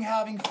enjoying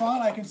having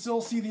fun. I can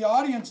still see the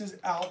audiences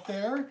out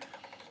there.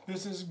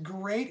 This is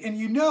great. And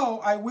you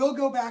know, I will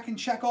go back and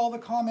check all the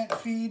comment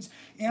feeds,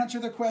 answer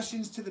the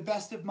questions to the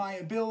best of my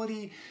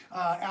ability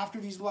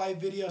after these live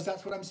videos.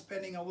 That's what I'm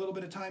spending a little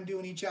bit of time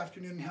doing each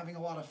afternoon and having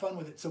a lot of fun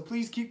with it. So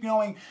please keep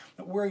going.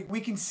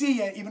 We can see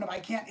you, even if I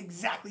can't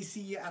exactly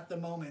see you at the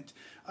moment.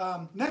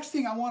 Next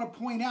thing I want to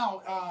point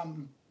out,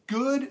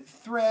 good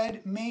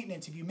thread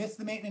maintenance. If you missed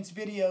the maintenance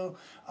video,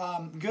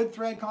 good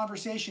thread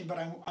conversation, but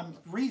I'm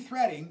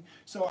rethreading.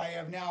 So I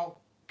have now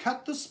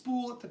cut the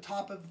spool at the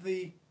top of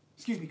the,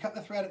 cut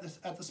the thread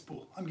at the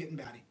spool. I'm getting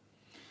batty.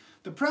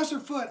 The presser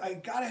foot, I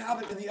gotta have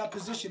it in the up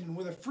position, and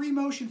with a free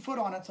motion foot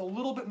on it, it's a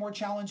little bit more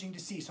challenging to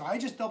see. So I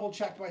just double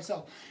checked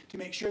myself to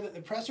make sure that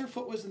the presser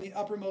foot was in the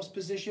uppermost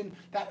position.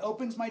 That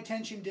opens my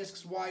tension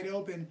discs wide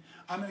open.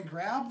 I'm gonna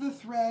grab the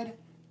thread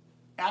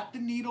at the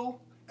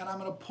needle and I'm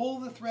going to pull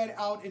the thread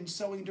out in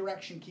sewing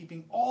direction,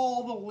 keeping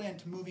all the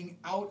lint moving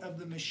out of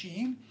the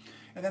machine.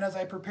 And then as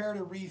I prepare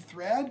to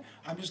rethread,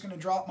 I'm just going to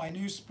drop my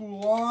new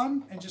spool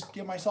on and just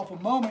give myself a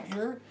moment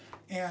here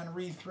and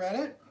rethread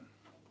it.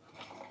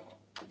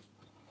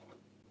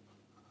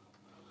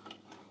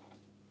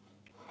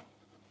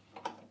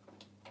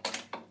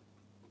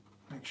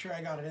 Make sure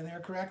I got it in there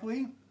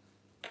correctly.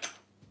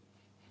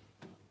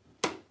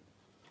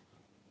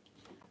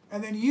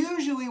 And then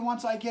usually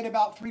once I get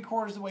about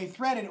 3/4 of the way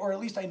threaded, or at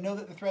least I know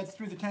that the thread's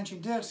through the tension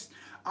discs,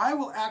 I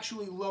will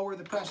actually lower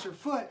the presser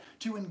foot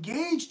to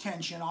engage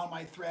tension on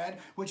my thread,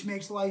 which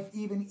makes life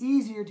even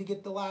easier to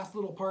get the last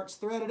little parts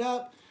threaded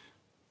up.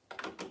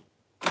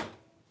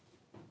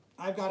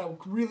 I've got a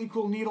really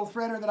cool needle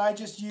threader that I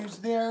just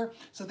used there.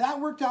 So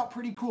that worked out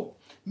pretty cool.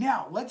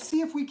 Now, let's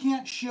see if we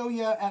can't show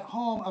you at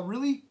home a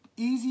really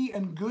easy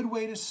and good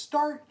way to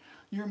start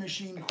your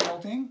machine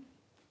quilting.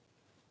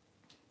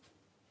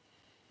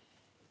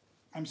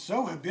 I'm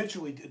so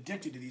habitually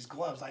addicted to these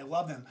gloves. I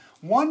love them.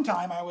 One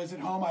time I was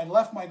at home, I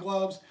left my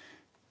gloves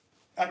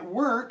at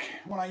work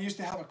when I used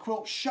to have a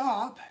quilt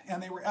shop,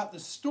 and they were at the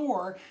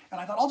store,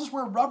 and I thought, I'll just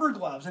wear rubber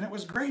gloves. And it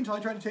was great until I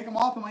tried to take them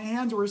off, and my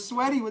hands were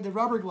sweaty with the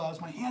rubber gloves.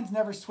 My hands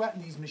never sweat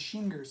in these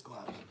machine girls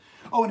gloves.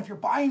 Oh, and if you're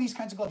buying these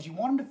kinds of gloves, you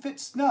want them to fit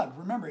snug.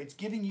 Remember, it's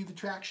giving you the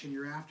traction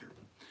you're after.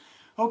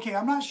 Okay,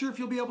 I'm not sure if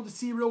you'll be able to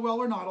see real well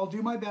or not. I'll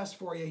do my best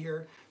for you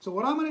here. So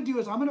what I'm going to do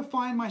is I'm going to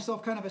find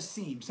myself kind of a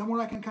seam,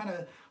 somewhere I can kind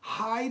of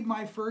hide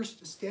my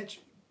first stitch.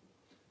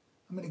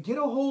 I'm going to get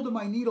a hold of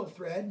my needle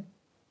thread.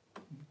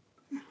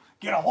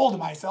 Get a hold of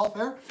myself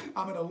there.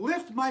 I'm going to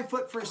lift my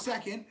foot for a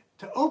second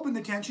to open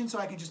the tension so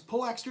I can just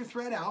pull extra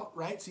thread out,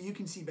 right, so you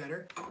can see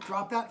better.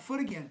 Drop that foot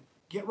again.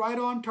 Get right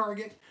on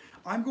target.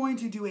 I'm going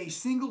to do a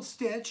single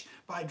stitch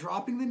by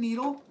dropping the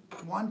needle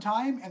one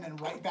time and then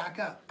right back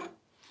up.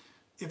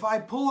 If I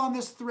pull on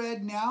this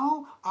thread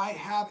now, I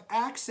have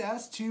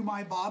access to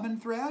my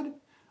bobbin thread.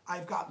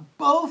 I've got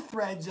both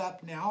threads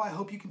up now. I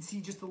hope you can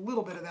see just a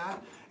little bit of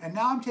that. And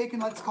now I'm taking,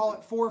 let's call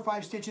it 4 or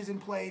 5 stitches in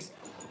place.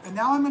 And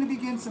now I'm going to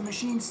begin some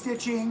machine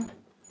stitching.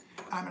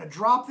 I'm going to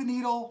drop the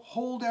needle,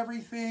 hold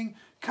everything,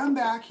 come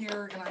back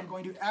here, and I'm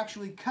going to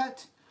actually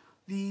cut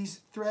these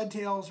thread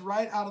tails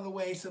right out of the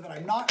way so that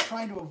I'm not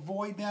trying to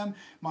avoid them.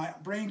 My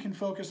brain can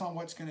focus on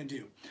what's going to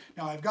do.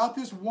 Now I've got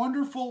this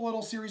wonderful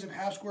little series of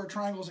half square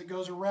triangles that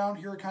goes around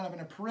here kind of in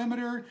a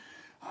perimeter.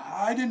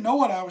 I didn't know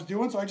what I was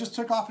doing, so I just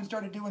took off and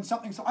started doing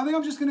something. So I think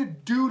I'm just going to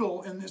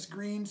doodle in this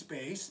green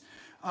space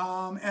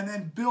and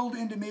then build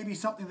into maybe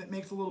something that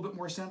makes a little bit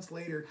more sense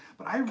later.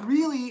 But I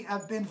really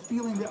have been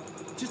feeling that,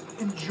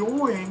 just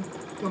enjoying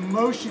the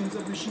motions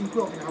of machine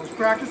quilting. I was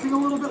practicing a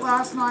little bit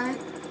last night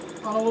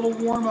on a little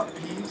warm-up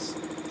piece.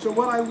 So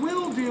what I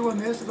will do in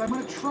this is I'm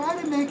going to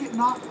try to make it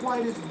not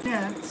quite as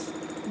dense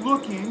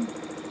looking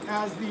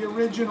as the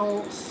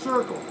original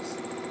circles,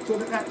 so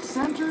that that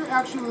center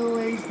actually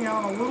lays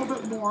down a little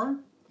bit more.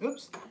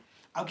 Oops.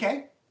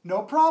 Okay,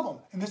 no problem.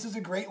 And this is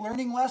a great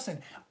learning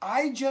lesson.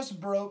 I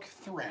just broke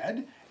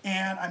thread,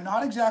 and I'm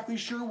not exactly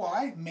sure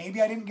why.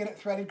 Maybe I didn't get it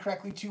threaded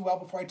correctly too well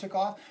before I took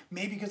off.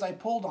 Maybe because I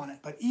pulled on it.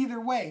 But either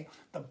way,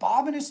 the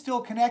bobbin is still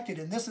connected,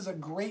 and this is a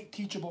great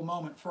teachable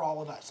moment for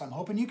all of us. I'm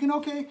hoping you can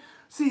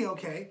see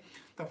okay.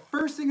 The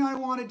first thing I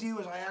want to do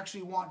is I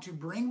actually want to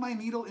bring my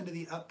needle into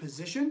the up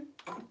position,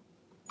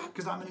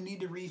 because I'm going to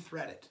need to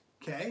rethread it.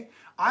 Okay,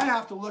 I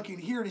have to look in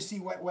here to see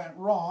what went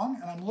wrong,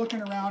 and I'm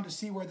looking around to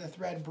see where the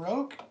thread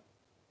broke.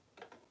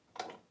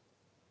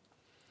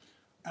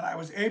 And I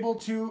was able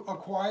to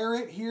acquire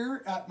it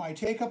here at my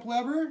take-up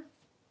lever.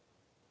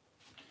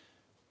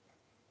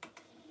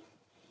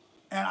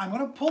 And I'm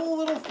going to pull a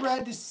little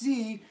thread to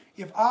see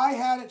if I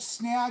had it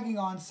snagging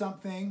on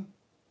something.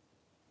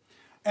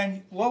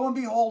 And lo and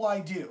behold, I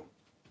do.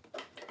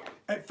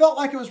 It felt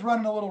like it was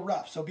running a little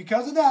rough. So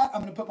because of that,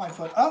 I'm going to put my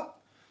foot up.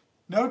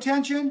 No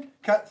tension,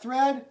 cut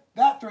thread.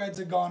 That thread's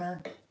a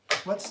goner.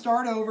 Let's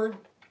start over.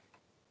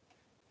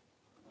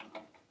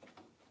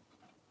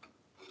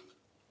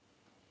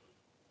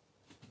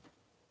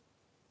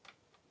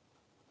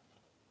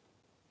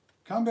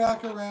 Come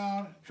back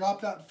around,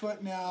 drop that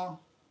foot now.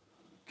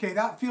 Okay,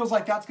 that feels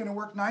like that's going to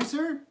work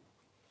nicer.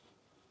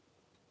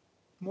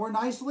 More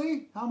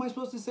nicely? How am I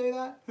supposed to say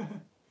that?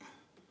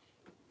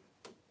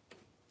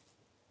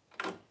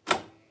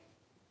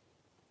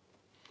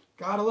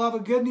 Gotta love a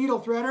good needle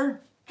threader.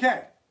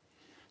 Okay,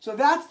 so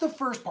that's the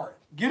first part.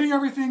 Getting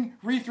everything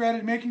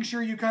rethreaded, making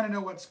sure you kind of know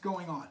what's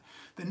going on.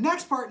 The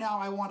next part now,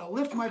 I want to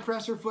lift my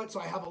presser foot so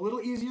I have a little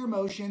easier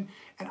motion,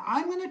 and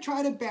I'm going to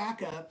try to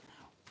back up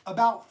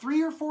about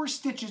 3 or 4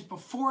 stitches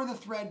before the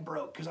thread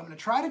broke, because I'm going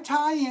to try to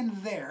tie in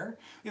there.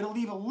 It'll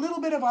leave a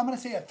little bit of, I'm going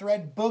to say, a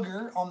thread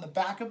booger on the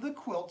back of the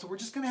quilt, so we're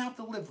just going to have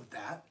to live with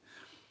that.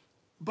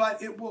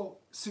 But it will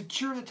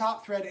secure the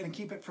top thread and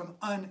keep it from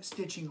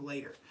unstitching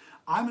later.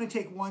 I'm going to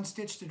take 1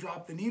 stitch to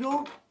drop the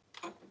needle.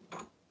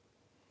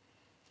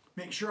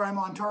 Make sure I'm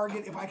on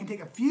target. If I can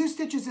take a few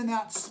stitches in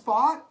that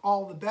spot,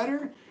 all the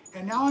better.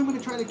 And now I'm going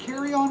to try to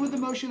carry on with the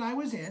motion I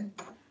was in.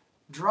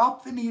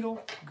 drop the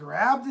needle,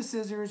 grab the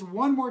scissors,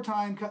 one more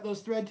time, cut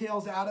those thread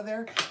tails out of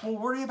there. We'll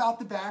worry about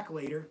the back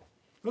later.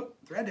 Oop,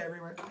 thread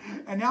everywhere.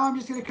 And now I'm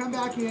just gonna come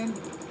back in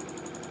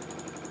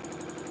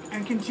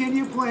and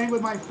continue playing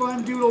with my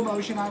fun doodle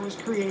motion I was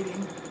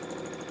creating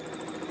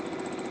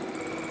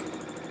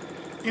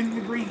in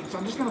the green. So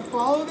I'm just gonna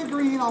follow the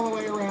green all the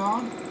way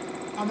around,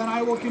 and then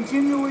I will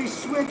continually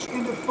switch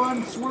into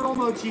fun swirl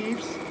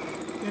motifs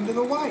into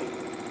the white.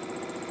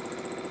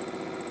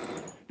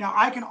 Now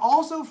I can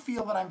also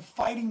feel that I'm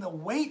fighting the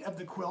weight of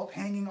the quilt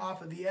hanging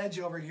off of the edge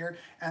over here,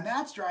 and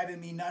that's driving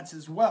me nuts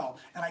as well.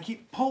 And I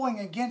keep pulling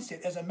against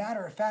it. As a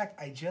matter of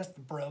fact, I just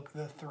broke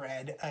the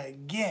thread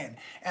again.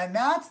 And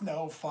that's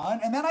no fun.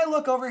 And then I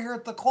look over here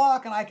at the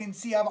clock and I can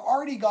see I've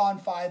already gone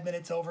 5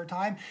 minutes over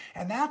time,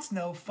 and that's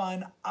no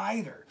fun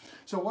either.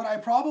 So what I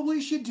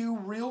probably should do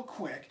real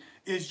quick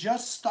is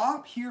just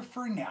stop here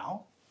for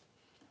now.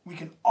 We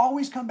can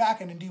always come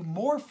back and do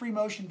more free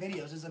motion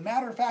videos. As a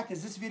matter of fact,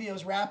 as this video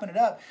is wrapping it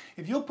up,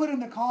 if you'll put in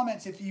the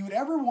comments if you would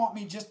ever want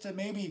me just to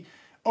maybe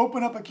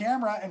open up a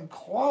camera and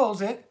close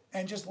it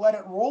and just let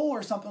it roll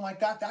or something like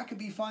that, that could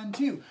be fun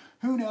too.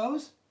 Who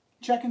knows?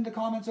 Check in the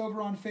comments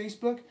over on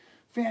Facebook.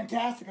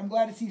 Fantastic. I'm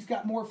glad to see he's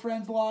got more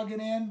friends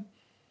logging in.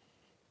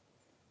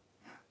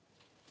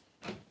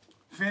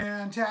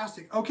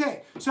 Fantastic.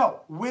 Okay,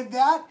 so with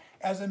that,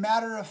 as a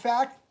matter of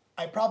fact,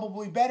 I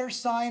probably better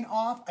sign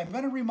off. I'm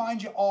going to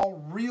remind you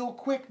all real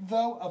quick,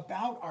 though,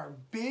 about our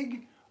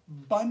big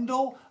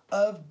bundle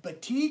of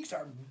batiks.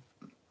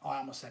 I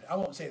almost said it. I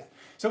won't say that.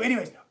 So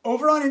anyways,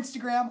 over on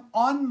Instagram,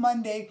 on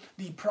Monday,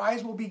 the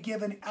prize will be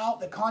given out.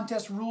 The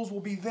contest rules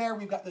will be there.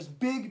 We've got this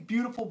big,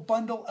 beautiful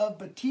bundle of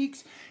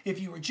batiks. If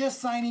you were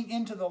just signing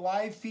into the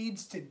live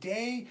feeds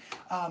today,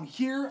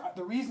 here,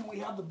 the reason we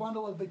have the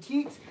bundle of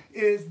batiks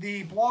is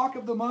the block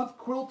of the month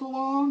quilt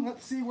along.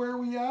 Let's see where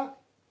we at.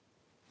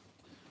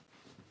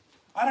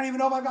 I don't even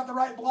know if I've got the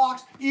right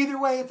blocks. Either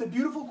way, it's a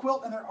beautiful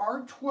quilt, and there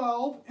are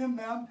 12 in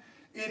them.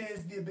 It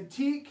is the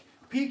Batik,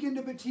 Peek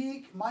into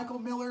Batik, Michael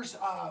Miller's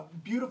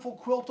beautiful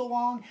quilt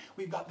along.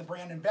 We've got the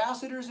brand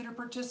ambassadors that are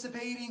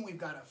participating. We've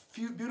got a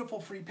few beautiful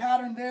free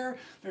pattern there.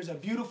 There's a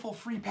beautiful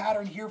free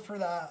pattern here for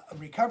the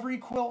recovery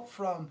quilt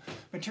from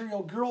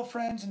Material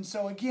Girlfriends. And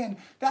so again,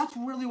 that's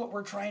really what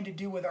we're trying to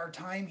do with our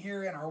time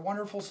here and our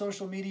wonderful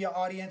social media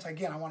audience.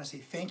 Again, I want to say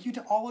thank you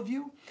to all of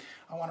you.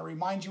 I want to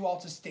remind you all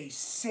to stay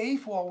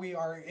safe while we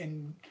are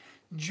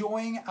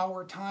enjoying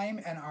our time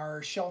and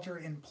our shelter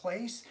in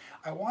place.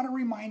 I want to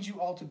remind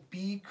you all to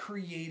be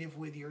creative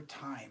with your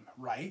time,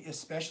 right?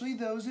 Especially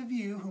those of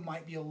you who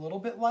might be a little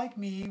bit like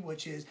me,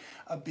 which is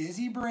a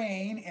busy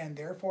brain, and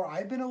therefore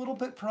I've been a little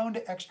bit prone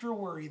to extra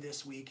worry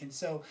this week. And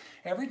so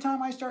every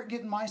time I start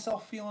getting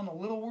myself feeling a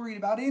little worried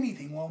about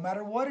anything, well, no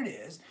matter what it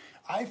is,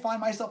 I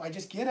find myself, I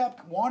just get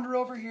up, wander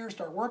over here,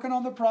 start working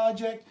on the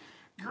project,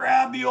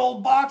 grab the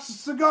old box of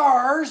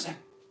cigars,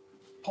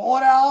 pull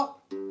it out,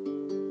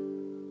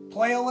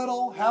 play a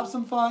little, have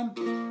some fun,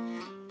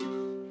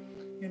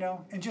 you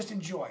know, and just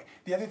enjoy.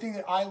 The other thing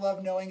that I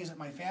love knowing is that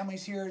my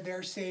family's here,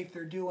 they're safe,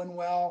 they're doing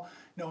well,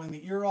 knowing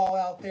that you're all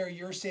out there,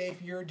 you're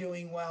safe, you're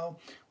doing well.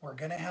 We're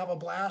going to have a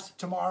blast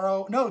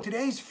tomorrow. No,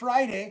 today's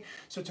Friday,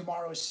 so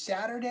tomorrow is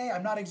Saturday.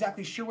 I'm not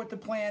exactly sure what the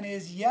plan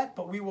is yet,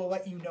 but we will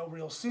let you know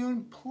real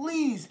soon.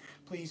 Please,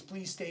 please,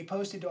 please stay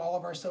posted to all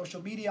of our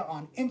social media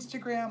on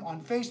Instagram,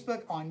 on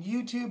Facebook, on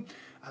YouTube.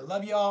 I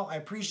love you all. I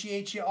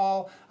appreciate you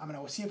all. I'm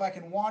going to see if I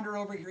can wander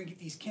over here and get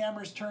these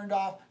cameras turned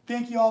off.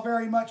 Thank you all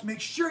very much.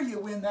 Make sure you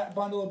win that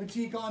bundle of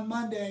Batik on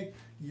Monday.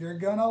 You're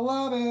going to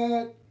love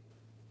it.